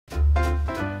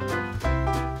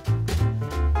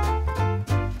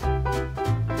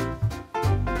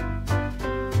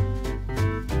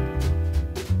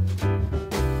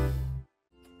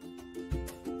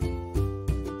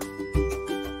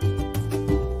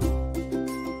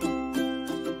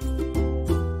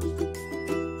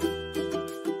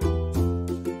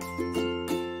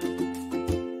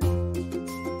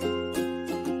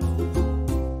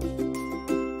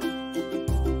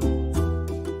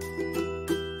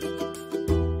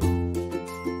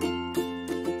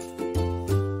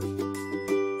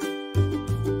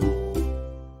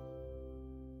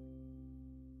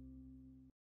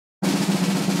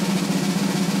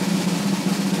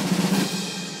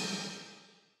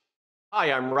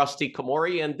Hi, I'm Rusty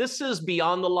Komori, and this is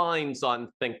Beyond the Lines on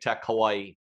ThinkTech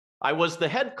Hawaii. I was the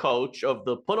head coach of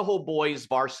the Punahou boys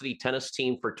varsity tennis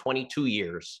team for 22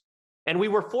 years, and we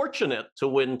were fortunate to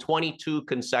win 22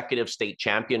 consecutive state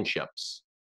championships.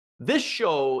 This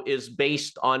show is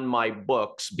based on my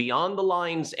books, Beyond the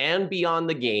Lines and Beyond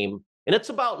the Game, and it's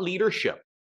about leadership,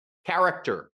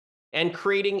 character, and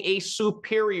creating a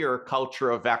superior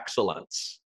culture of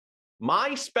excellence.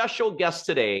 My special guest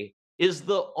today is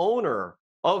the owner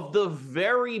of the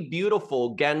very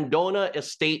beautiful Gandona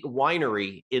Estate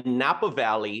Winery in Napa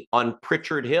Valley on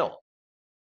Pritchard Hill.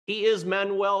 He is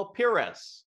Manuel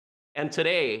Pires, and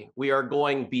today we are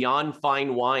going beyond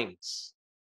fine wines.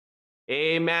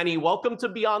 Hey, Manny, welcome to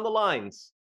Beyond the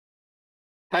Lines.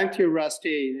 Thank you,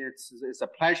 Rusty. It's a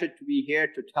pleasure to be here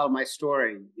to tell my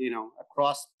story,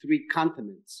 across 3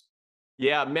 continents.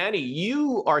 Yeah, Manny,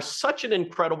 you are such an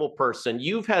incredible person.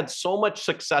 You've had so much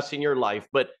success in your life,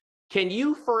 but can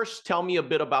you first tell me a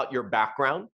bit about your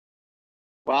background?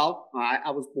 Well, I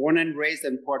was born and raised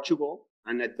in Portugal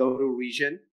in the Douro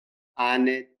region, and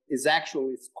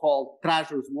it's called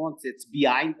Trás os Montes. It's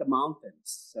behind the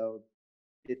mountains. So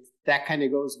that kind of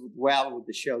goes well with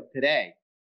the show today.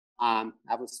 I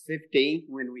was 15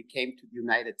 when we came to the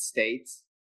United States,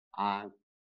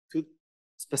 to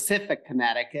specific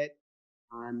Connecticut,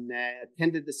 and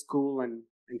attended the school in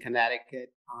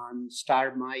Connecticut, and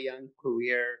started my young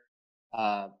career,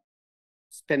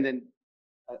 spending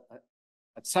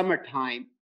a summertime,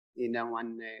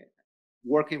 on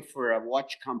working for a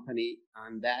watch company,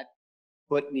 and that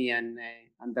put me on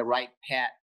the right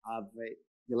path of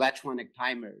electronic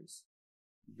timers.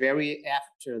 Very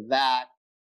after that,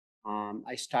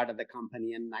 I started the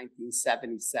company in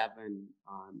 1977,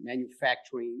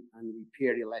 manufacturing and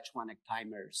repaired electronic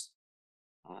timers.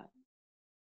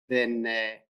 Then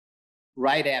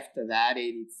right after that,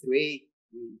 83,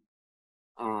 we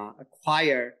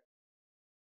acquired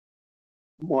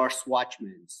Morse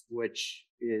Watchmans, which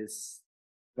is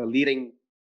the leading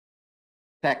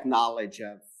technology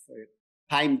of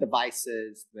time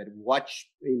devices that watch,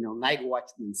 night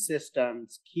watchman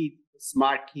systems,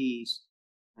 smart keys,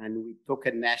 and we took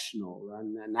it national.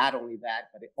 And not only that,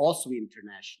 but also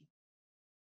international.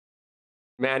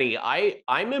 Manny,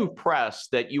 I'm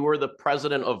impressed that you were the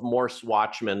president of Morse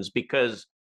Watchmans because,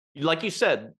 like you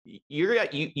said,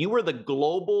 you were the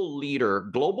global leader,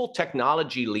 global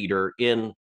technology leader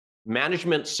in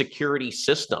management security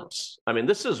systems. I mean,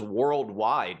 this is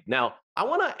worldwide. Now, I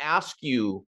want to ask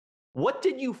you, what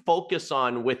did you focus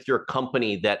on with your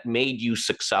company that made you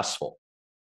successful?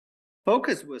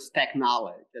 Focus was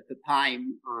technology at the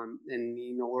time. In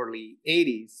the early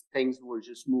 80s, things were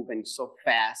just moving so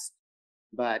fast.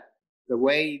 But the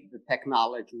way the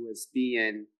technology was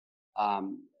being,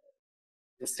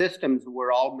 the systems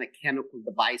were all mechanical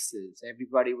devices.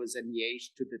 Everybody was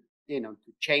engaged to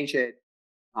change it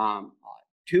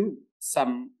to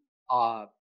some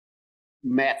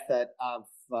method of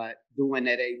doing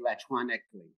it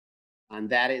electronically. And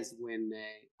that is when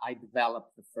I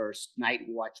developed the first night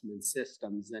watchman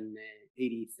systems in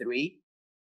 83.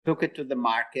 Took it to the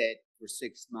market for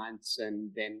 6 months,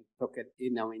 and then took it,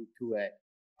 into a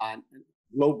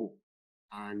global,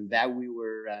 and that we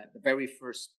were the very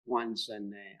first ones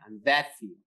on that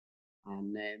field,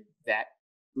 and that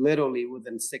literally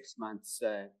within 6 months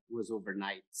was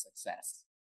overnight success.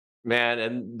 Man,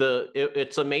 and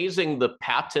it's amazing the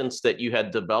patents that you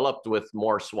had developed with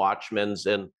Morse Watchmans.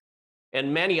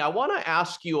 And Manny, I want to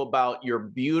ask you about your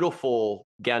beautiful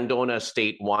Gandona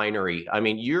Estate Winery. I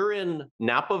mean, you're in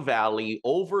Napa Valley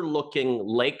overlooking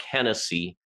Lake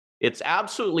Hennessy. It's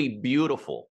absolutely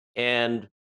beautiful. And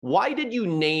why did you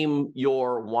name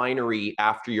your winery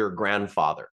after your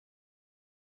grandfather?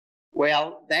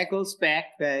 Well, that goes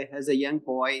back as a young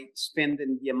boy,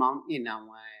 spending the amount,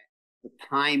 the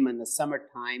time in the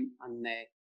summertime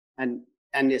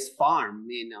on this farm.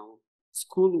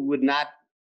 School would not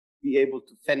be able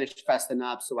to finish fast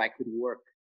enough, so I could work,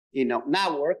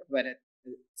 not work, but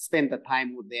spend the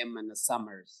time with them in the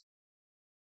summers.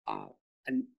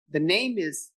 And the name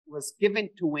was given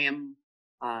to him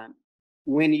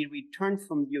when he returned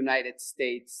from the United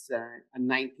States in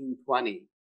 1920,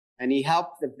 and he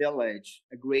helped the village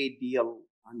a great deal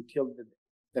until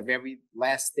the very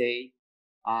last day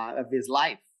of his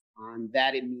life. And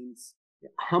that it means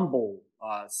humble,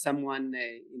 someone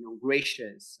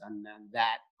gracious, and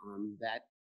that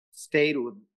stayed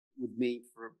with me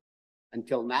for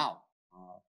until now.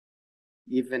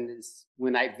 Even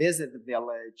when I visit the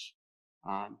village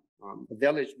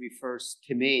refers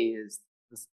to me as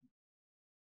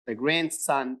the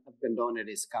grandson of Gandona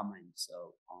is coming.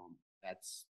 So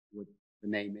that's what the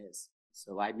name is.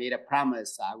 So I made a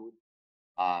promise I would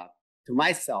to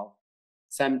myself,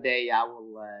 someday I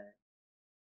will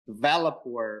develop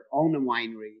or own a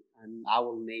winery, and I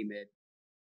will name it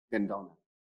Gandona.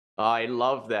 I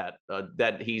love that.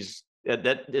 That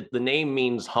the name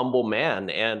means humble man.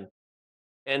 And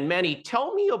Manny,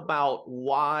 tell me about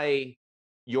why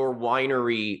your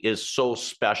winery is so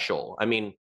special. I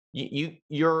mean,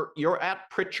 you're at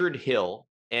Pritchard Hill,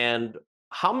 and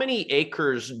how many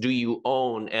acres do you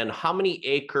own, and how many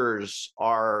acres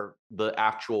are the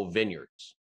actual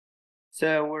vineyards?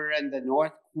 So we're in the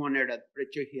north corner of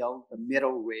Pritchard Hill, the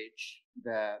middle ridge.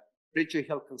 The Pritchard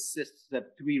Hill consists of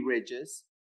 3 ridges,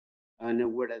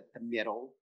 and we're at the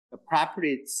middle. The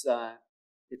property, it's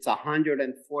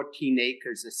 114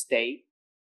 acres estate,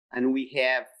 and we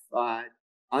have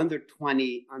under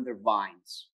 20 under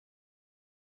vines.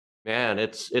 Man,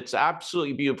 it's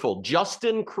absolutely beautiful.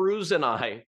 Justin Cruz and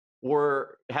I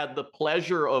had the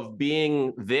pleasure of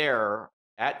being there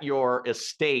at your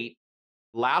estate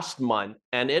last month,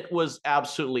 and it was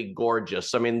absolutely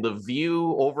gorgeous. I mean, the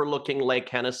view overlooking Lake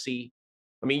Hennessy.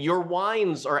 I mean, your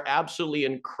wines are absolutely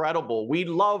incredible. We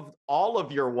loved all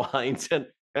of your wines,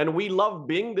 and we loved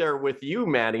being there with you,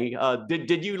 Manny.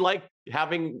 Did you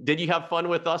have fun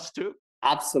with us too?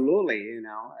 Absolutely, and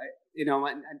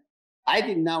I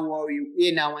didn't know where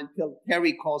until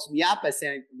Terry calls me up and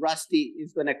said Rusty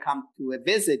is going to come to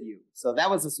visit you. So that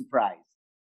was a surprise.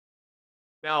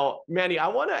 Now, Manny, I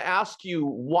want to ask you,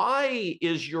 why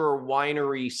is your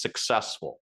winery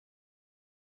successful?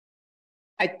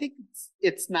 I think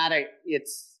it's the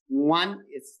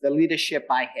leadership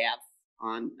I have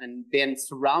and been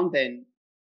surrounded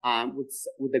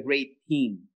with a great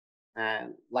team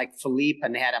like Philippe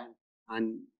and Adam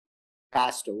and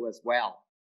Castro as well.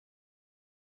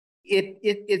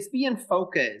 It's being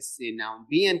focused,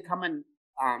 being coming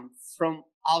from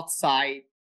outside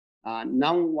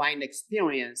non-wine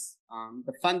experience.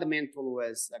 The fundamental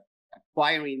was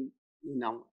acquiring,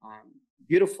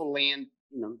 beautiful land,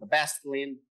 the best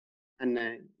land, and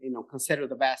consider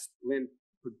the best land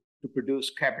to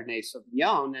produce Cabernet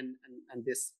Sauvignon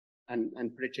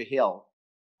and Pritchard Hill.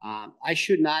 I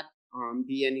should not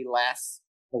be any less.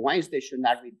 The wines, they should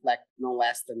not reflect no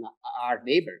less than our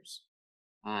neighbors.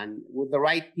 And with the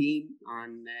right team,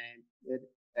 it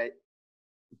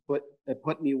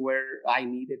put me where I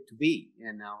needed to be,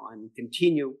 and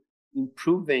continue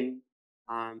improving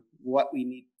what we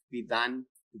need to be done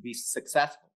to be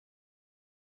successful.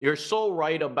 You're so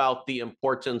right about the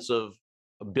importance of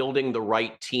building the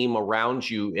right team around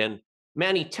you. And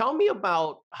Manny, tell me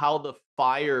about how the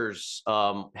fires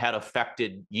had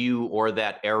affected you or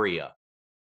that area.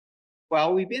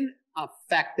 Well, we've been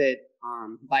affected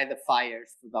by the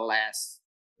fires for the last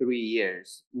 3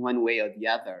 years, one way or the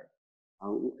other.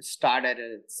 Started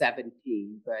at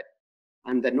 17, but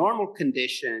under normal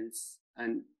conditions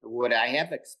and what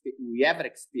we have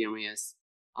experienced,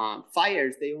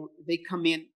 fires they come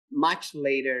in much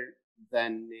later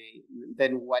than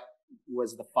what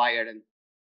was the fire in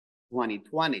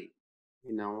 2020.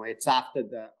 It's after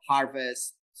the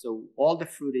harvest, so all the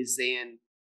fruit is in.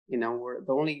 We're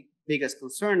the only biggest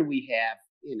concern we have.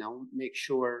 Make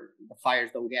sure the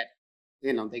fires don't get,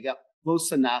 they get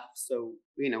close enough so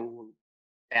we'll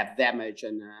have damage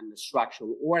on the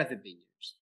structural or the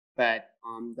vineyards. But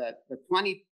the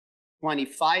 2020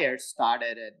 fire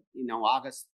started at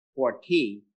August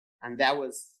 14, and that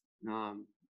was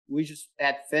we just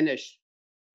had finished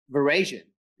veraison,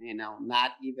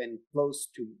 not even close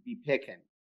to be picking,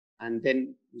 and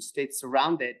then we stayed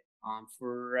surrounded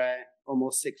for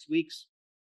almost 6 weeks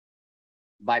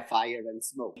by fire and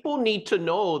smoke. People need to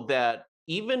know that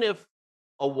even if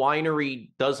a winery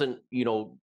doesn't,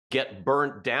 get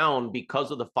burnt down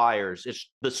because of the fires,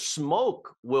 the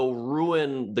smoke will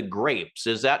ruin the grapes.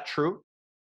 Is that true?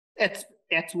 That's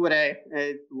what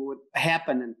would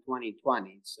happen in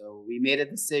 2020. So we made a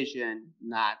decision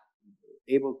not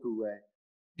able to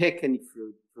pick any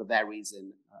fruit for that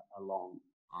reason alone.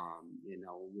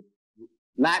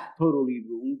 Not totally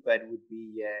ruined, but would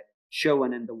be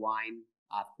showing in the wine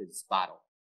after this bottle.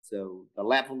 So the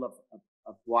level of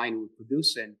wine we're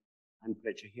producing on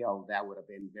Pritchard Hill, that would have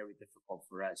been very difficult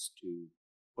for us to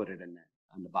put it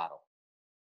on the bottle.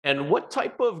 And what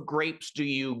type of grapes do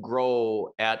you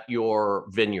grow at your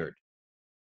vineyard?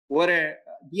 The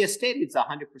estate is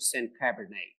 100%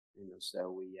 Cabernet.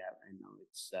 So we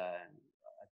it's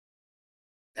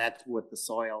that's what the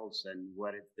soils and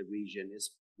what the region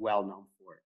is well known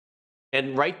for.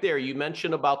 And right there, you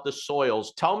mentioned about the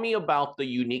soils. Tell me about the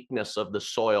uniqueness of the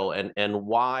soil and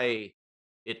why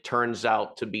it turns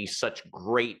out to be such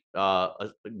great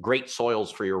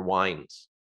soils for your wines.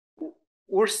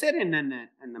 we're sitting in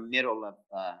the middle of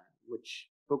which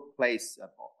took place of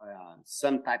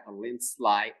some type of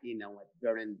landslide,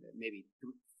 during maybe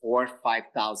 4,000 or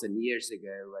 5,000 years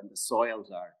ago, and the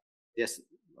soils are just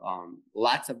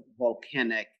lots of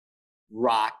volcanic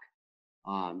rock,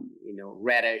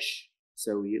 reddish.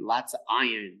 So lots of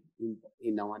iron, and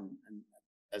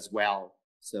as well.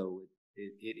 So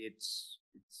it's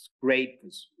great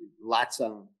because lots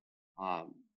of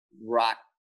rock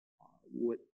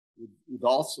with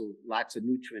also lots of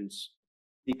nutrients,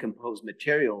 decomposed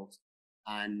materials,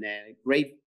 and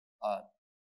great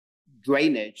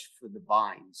drainage for the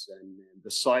vines and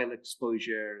the soil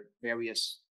exposure,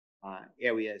 various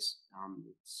areas.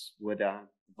 It's what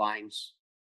vines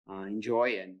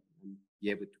enjoy and be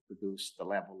able to produce the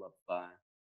level of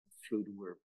fruit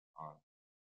we're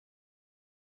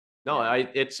No,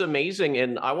 it's amazing.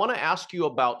 And I want to ask you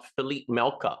about Philippe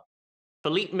Melka.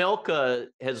 Philippe Melka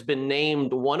has been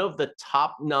named one of the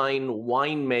top 9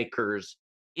 winemakers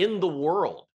in the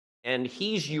world, and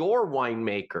he's your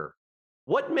winemaker.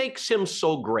 What makes him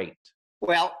so great?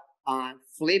 Well,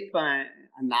 Philippe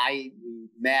and I we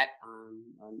met on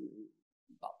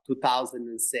about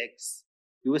 2006.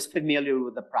 He was familiar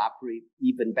with the property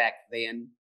even back then.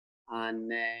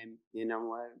 And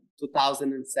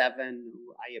 2007,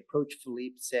 I approached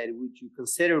Philippe, said, "Would you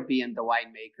consider being the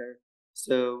winemaker?"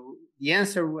 So the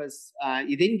answer was,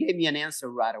 he didn't give me an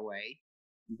answer right away,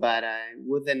 but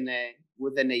within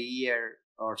a year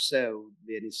or so,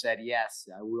 then he said, "Yes,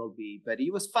 I will be." But he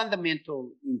was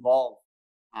fundamental involved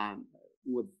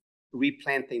with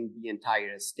replanting the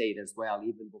entire estate as well,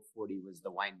 even before he was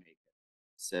the winemaker.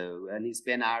 So, and he's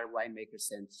been our winemaker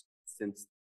since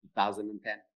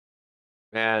 2010.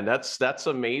 Man, that's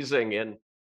amazing. And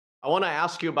I want to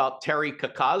ask you about Terry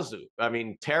Kakazu. I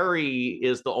mean, Terry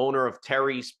is the owner of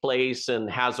Terry's Place and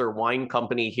has her wine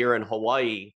company here in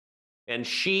Hawaii. And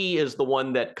she is the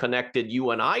one that connected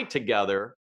you and I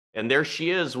together. And there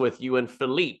she is with you and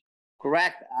Philippe.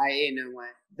 Correct.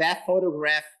 That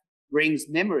photograph brings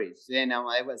memories.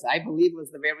 I believe it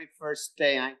was the very first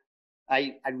day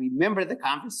I remember the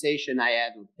conversation I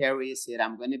had with Terry. He said,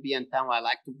 "I'm going to be in town. I'd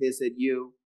like to visit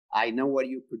you. I know what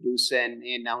you're producing,"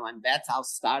 and that's how it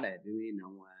started,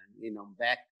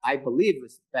 back, I believe it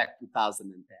was back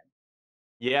 2010.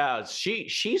 Yeah,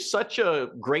 she's such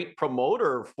a great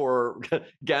promoter for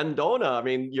Gandona. I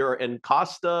mean, you're in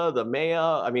Costa, the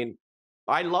Maya. I mean,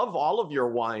 I love all of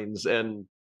your wines, and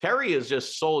Terry is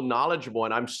just so knowledgeable,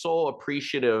 and I'm so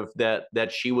appreciative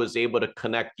that she was able to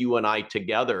connect you and I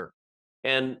together.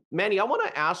 And Manny, I want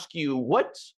to ask you,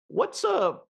 what's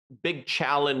a big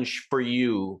challenge for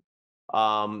you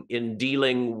in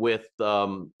dealing with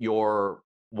your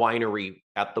winery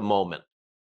at the moment?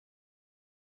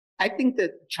 I think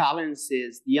the challenge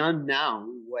is the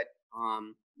unknown, what,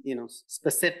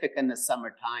 specific in the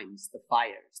summer times, the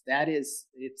fires.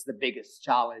 It's the biggest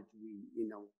challenge.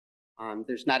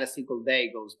 There's not a single day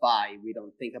goes by we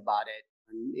don't think about it.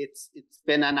 And it's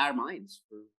been on our minds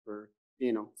for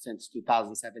since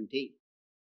 2017.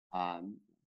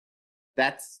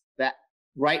 That's that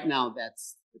right now.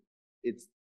 That's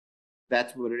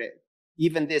what it is.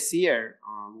 Even this year,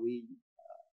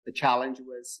 the challenge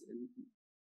was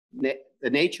the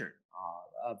nature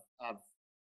of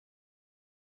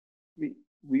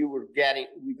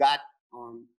we got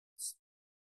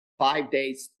 5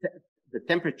 days. The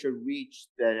temperature reached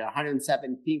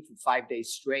 117 for 5 days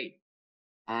straight.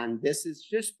 And this is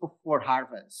just before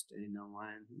harvest, and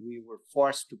we were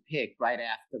forced to pick right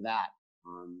after that.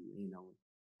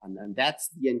 And that's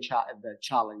the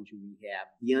challenge we have,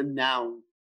 the unknown,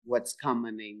 what's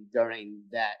coming during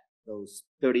those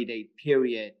 30-day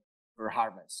period for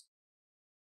harvest.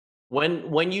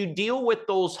 When you deal with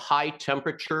those high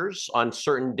temperatures on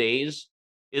certain days,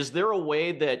 is there a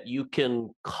way that you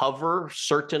can cover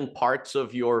certain parts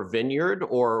of your vineyard,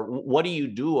 or what do you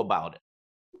do about it?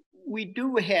 We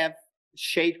do have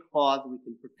shade cloth. We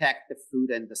can protect the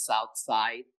fruit and the south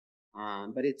side,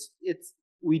 but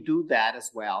we do that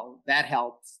as well. That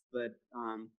helps, but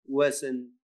wasn't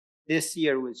this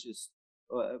year was just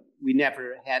we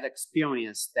never had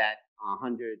experienced that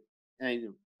 100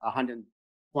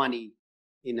 120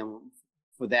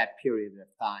 for that period of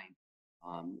time.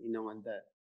 In the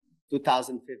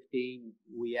 2015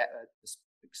 we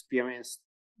experienced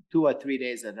 2 or 3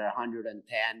 days at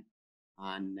 110,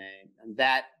 and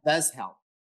that does help.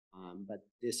 But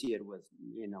this year was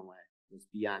was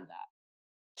beyond that.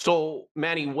 So,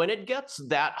 Manny, when it gets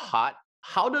that hot,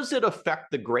 how does it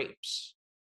affect the grapes?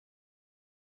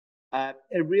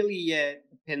 It really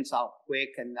depends how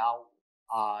quick and how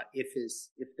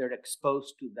if they're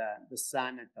exposed to the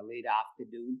sun at the late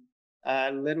afternoon.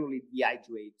 literally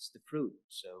dehydrates the fruit.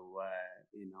 So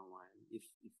if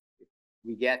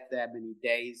we get that many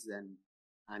days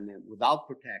and without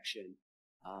protection,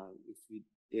 if we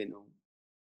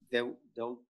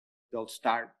they'll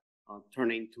start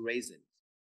turning to raisins.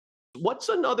 What's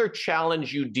another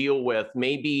challenge you deal with,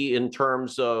 maybe in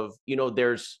terms of,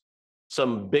 there's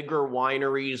some bigger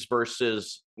wineries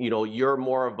versus, you're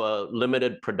more of a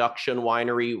limited production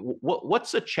winery.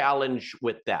 What's a challenge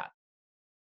with that?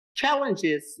 Challenge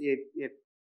is if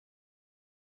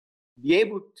be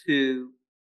able to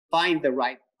find the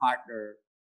right partner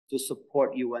to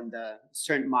support you in the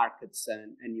certain markets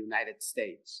in United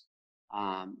States.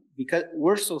 Because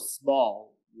we're so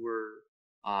small,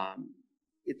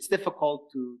 it's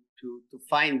difficult to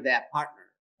find that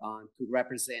partner to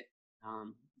represent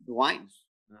the wines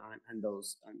and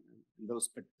those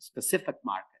specific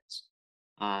markets.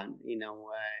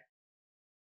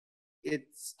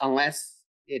 It's unless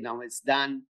it's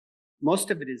done.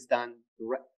 Most of it is done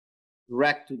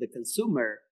direct to the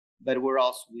consumer, but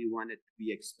we want it to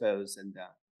be exposed and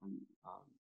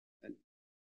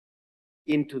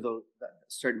into the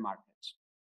certain markets.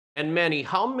 And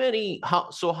how many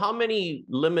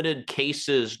limited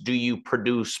cases do you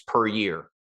produce per year,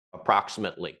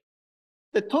 approximately?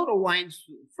 The total wines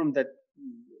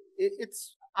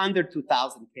it's under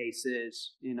 2,000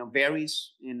 cases.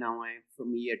 Varies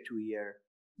from year to year,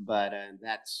 but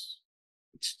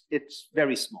it's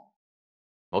very small.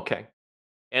 Okay.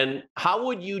 And how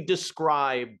would you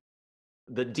describe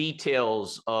the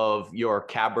details of your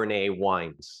Cabernet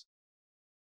wines?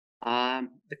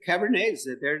 The Cabernets,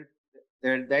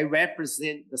 they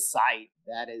represent the site.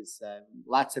 That is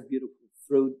lots of beautiful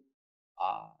fruit,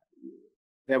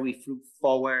 very fruit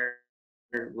forward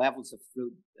levels of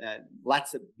fruit,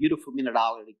 lots of beautiful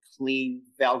minerality, clean,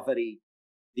 velvety.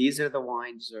 These are the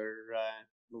wines that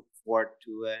look forward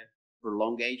to for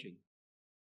long aging.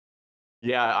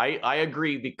 Yeah, I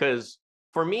agree, because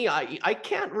for me, I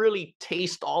can't really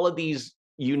taste all of these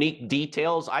unique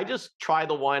details. I just try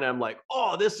the wine. I'm like,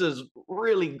 oh, this is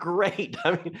really great.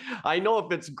 I mean, I know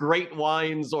if it's great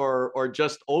wines or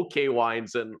just okay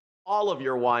wines, and all of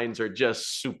your wines are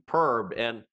just superb.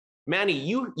 And Manny,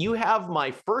 you have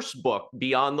my first book,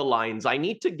 Beyond the Lines. I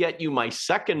need to get you my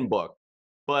second book,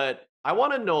 but I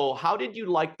want to know, how did you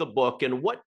like the book, and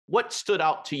what stood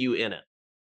out to you in it?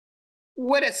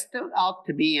 What has stood out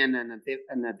to me in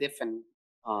the different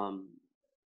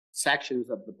sections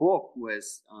of the book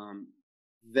was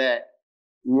that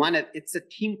it's a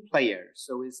team player.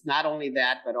 So it's not only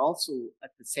that, but also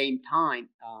at the same time,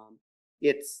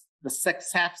 it's the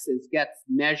successes gets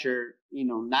measured,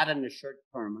 not in the short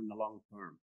term, in the long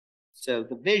term. So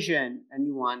the vision,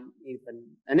 anyone, even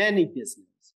in any business,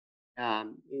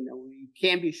 you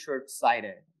can't be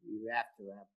short-sighted. You have to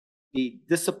be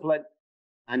disciplined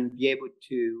and be able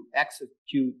to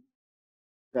execute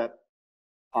the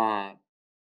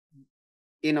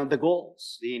the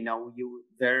goals.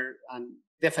 They're on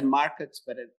different markets,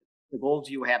 but the goals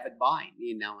you have in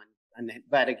mind.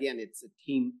 But again, it's a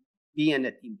team, being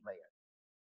a team player.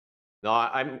 No,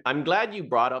 I'm glad you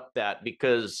brought up that,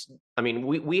 because I mean,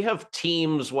 we have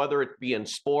teams, whether it be in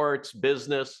sports,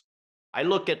 business. I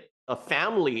look at a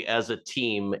family as a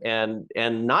team, and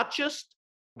not just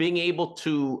being able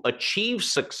to achieve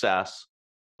success,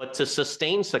 but to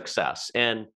sustain success.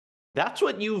 And that's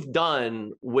what you've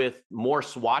done with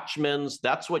Morse Watchmans.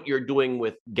 That's what you're doing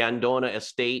with Gandona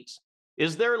Estates.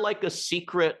 Is there like a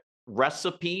secret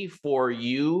recipe for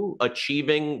you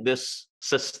achieving this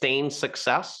sustained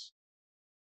success?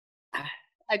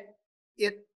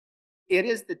 It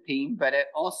is the team, but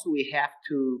also we have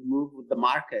to move with the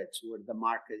markets where the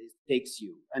market takes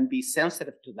you, and be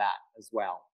sensitive to that as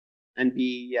well, and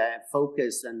be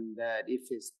focused on that if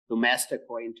it's domestic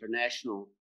or international.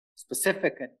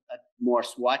 Specific at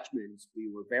Morse Watchmans, we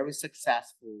were very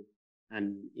successful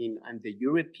and in the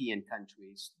European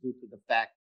countries, due to the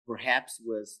fact perhaps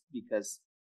was because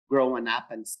growing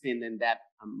up and spending that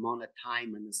amount of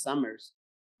time in the summers,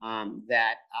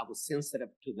 that I was sensitive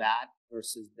to that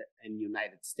versus in the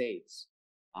United States,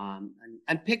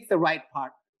 and pick the right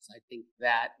partners. I think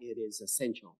that it is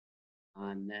essential,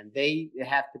 and they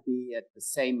have to be at the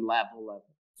same level of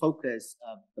focus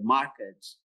of the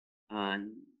markets,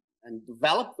 and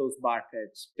develop those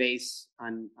markets based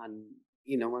on and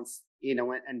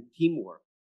teamwork.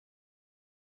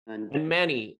 And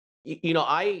Manny,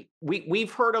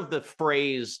 we've heard of the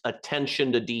phrase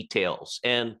attention to details,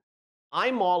 and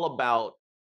I'm all about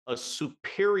a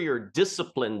superior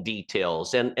discipline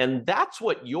details, and that's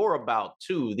what you're about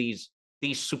too. These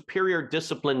superior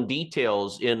discipline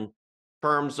details in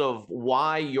terms of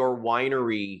why your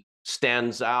winery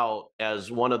stands out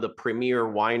as one of the premier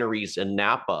wineries in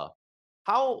Napa.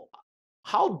 How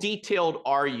how detailed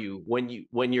are you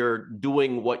when you're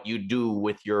doing what you do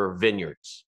with your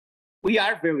vineyards? We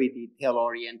are very detail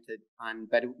oriented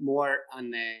but more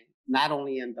on not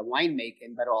only on the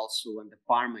winemaking, but also on the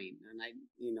farming. And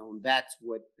that's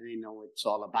what, it's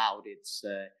all about. It's,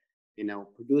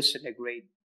 producing a great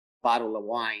bottle of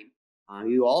wine.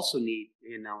 You also need,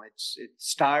 it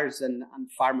stars on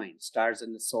farming, stars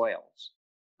in the soils.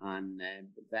 And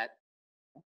that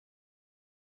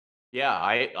Yeah,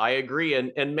 I agree.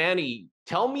 And Manny,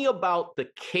 tell me about the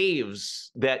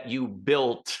caves that you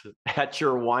built at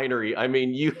your winery. I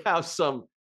mean, you have some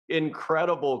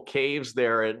incredible caves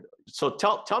there. And so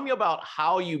tell me about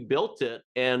how you built it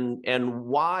and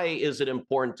why is it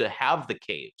important to have the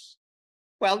caves?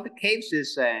 Well, the caves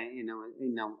is,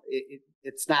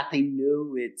 it's nothing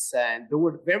new. It's they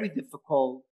were very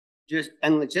difficult, just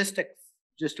and logistics,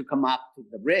 just to come up to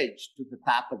the ridge to the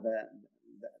top of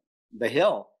the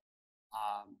hill.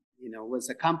 It was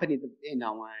a company that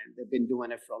they've been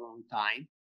doing it for a long time,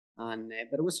 and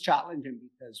but it was challenging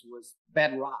because it was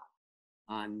bedrock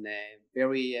and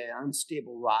very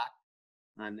unstable rock,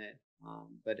 and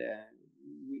but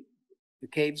we, the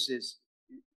caves is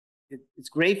it's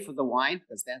great for the wine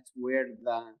because that's where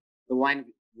the wine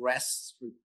rests for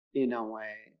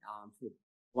for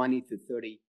 20 to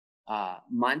 30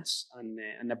 months on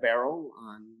a barrel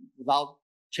without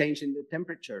changing the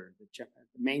temperature. It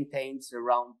maintains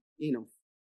around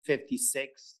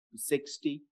 56 to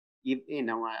 60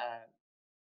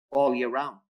 all year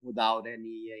round without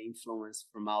any influence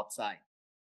from outside.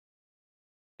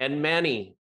 And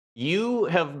Manny, you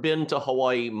have been to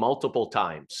Hawaii multiple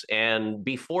times. And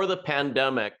before the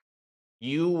pandemic,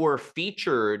 you were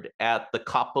featured at the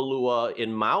Kapalua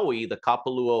in Maui, the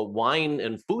Kapalua Wine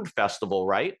and Food Festival,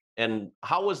 right? And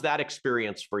how was that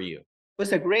experience for you? It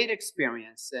was a great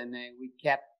experience, and we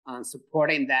kept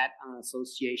supporting that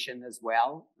association as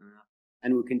well,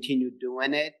 and we continued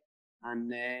doing it.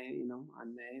 And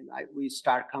we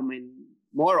start coming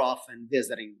more often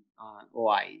visiting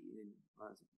Hawaii,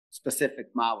 specific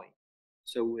Maui.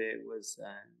 So it was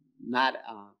not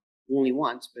only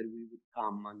once, but we would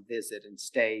come and visit and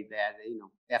stay there,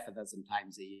 half a dozen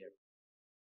times a year.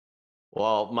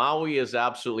 Well, Maui is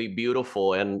absolutely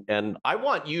beautiful, and I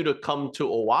want you to come to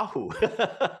Oahu.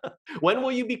 When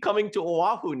will you be coming to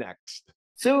Oahu next?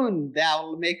 Soon,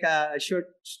 they'll make a short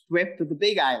trip to the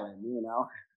Big Island.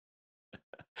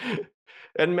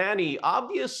 And Manny,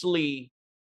 obviously,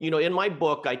 in my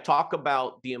book, I talk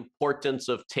about the importance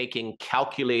of taking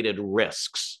calculated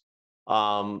risks.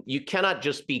 You cannot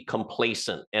just be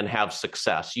complacent and have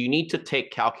success. You need to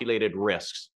take calculated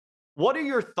risks. What are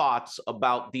your thoughts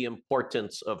about the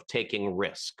importance of taking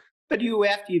risk? But you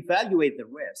have to evaluate the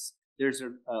risk. There's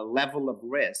a level of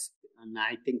risk, and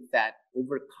I think that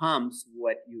overcomes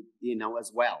what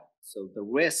as well. So the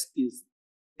risk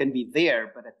can be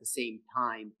there, but at the same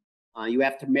time, you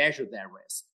have to measure that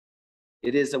risk.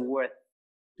 It is a worth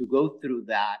to go through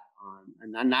that.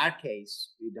 And in our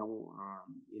case, we don't,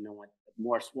 at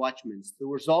Morse Watchmans, there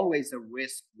was always a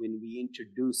risk when we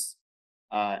introduce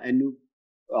a new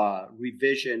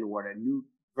revision or a new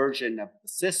version of the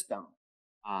system.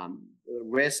 The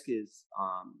risk is,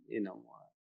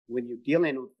 when you're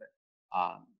dealing with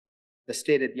the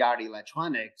state-of-the-art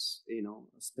electronics,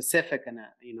 specific in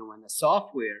the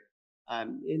software,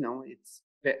 it's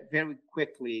very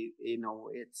quickly,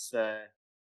 it's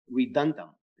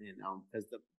redundant, because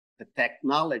the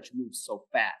technology moves so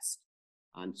fast.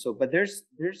 And so, but there's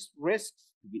risks.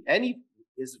 Any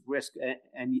is risk,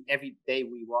 and every day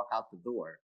we walk out the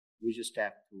door, we just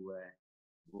have to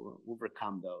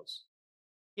overcome those.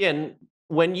 Yeah, and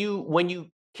when you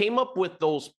came up with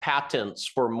those patents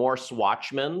for Morse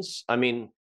Watchmans, I mean,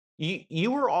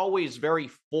 you were always very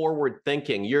forward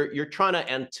thinking. You're trying to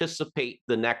anticipate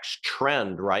the next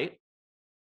trend, right?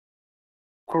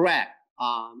 Correct.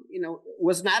 It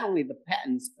was not only the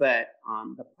patents, but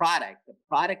the product. The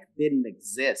product didn't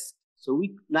exist. So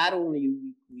we not only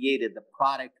we created the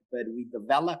product, but we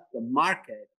developed the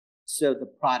market so the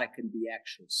product can be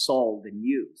actually sold and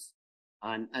used.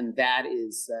 And that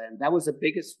was the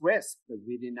biggest risk because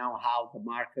we didn't know how the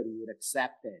market would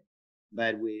accept it.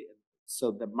 But so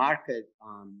the market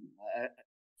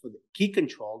for the key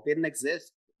control didn't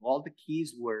exist. All the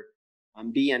keys were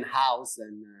being housed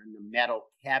in a metal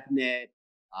cabinet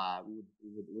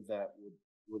with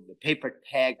the paper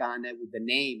tag on it with the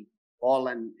name all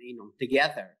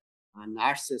together. And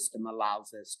our system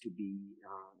allows us to be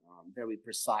very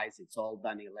precise. It's all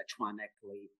done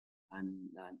electronically,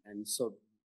 and so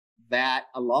that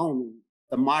alone,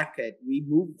 we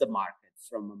moved the market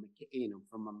from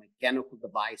from a mechanical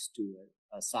device to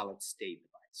a solid state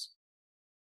device.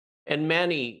 And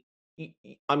Manny,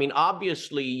 I mean,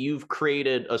 obviously, you've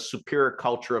created a superior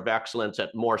culture of excellence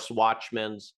at Morse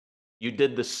Watchmans. You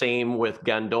did the same with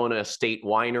Gandona Estate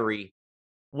Winery.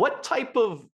 What type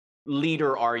of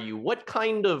leader are you?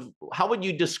 How would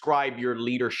you describe your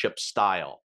leadership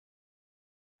style?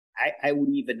 I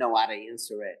wouldn't even know how to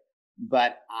answer it,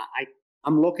 but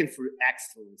I'm looking for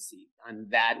excellency on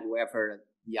that, whoever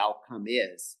the outcome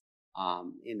is.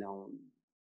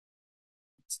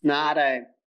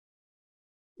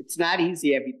 It's not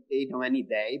easy any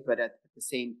day, but at the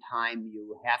same time,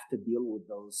 you have to deal with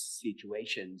those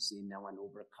situations, and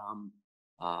overcome,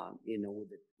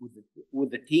 with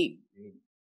the team.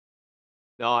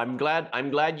 No, I'm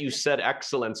glad you said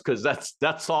excellence, because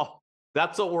that's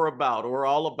what we're about. We're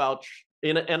all about,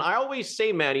 and I always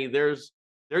say, Manny, there's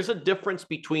a difference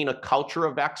between a culture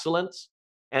of excellence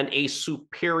and a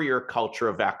superior culture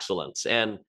of excellence.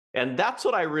 And that's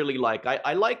what I really like.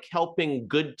 I like helping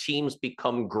good teams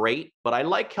become great, but I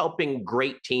like helping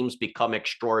great teams become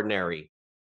extraordinary.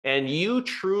 And you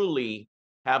truly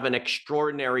have an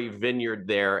extraordinary vineyard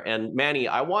there. And Manny,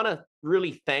 I want to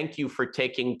really thank you for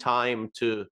taking time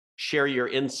to share your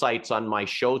insights on my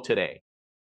show today.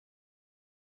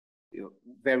 You're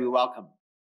very welcome.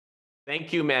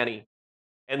 Thank you, Manny.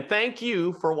 And thank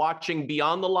you for watching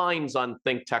Beyond the Lines on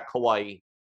ThinkTech Hawaii.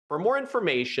 For more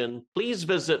information, please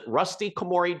visit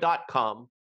rustykomori.com,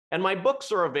 and my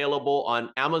books are available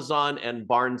on Amazon and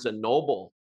Barnes &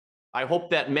 Noble. I hope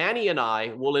that Manny and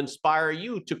I will inspire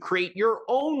you to create your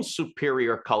own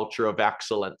superior culture of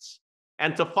excellence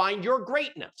and to find your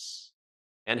greatness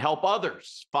and help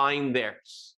others find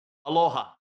theirs. Aloha.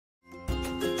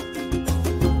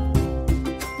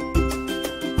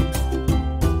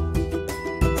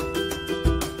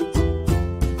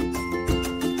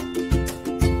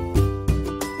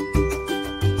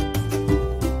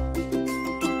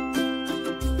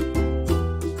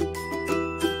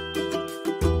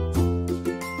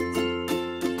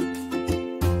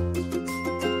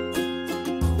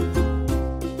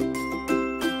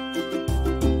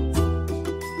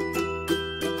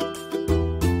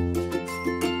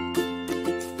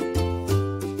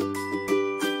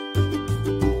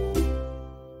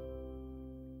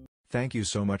 Thank you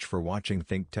so much for watching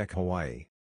ThinkTech Hawaii.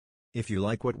 If you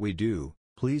like what we do,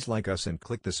 please like us and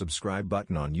click the subscribe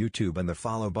button on YouTube and the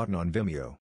follow button on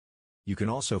Vimeo. You can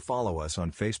also follow us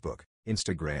on Facebook,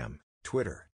 Instagram,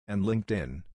 Twitter, and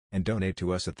LinkedIn, and donate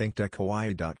to us at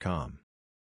thinktechhawaii.com.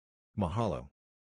 Mahalo.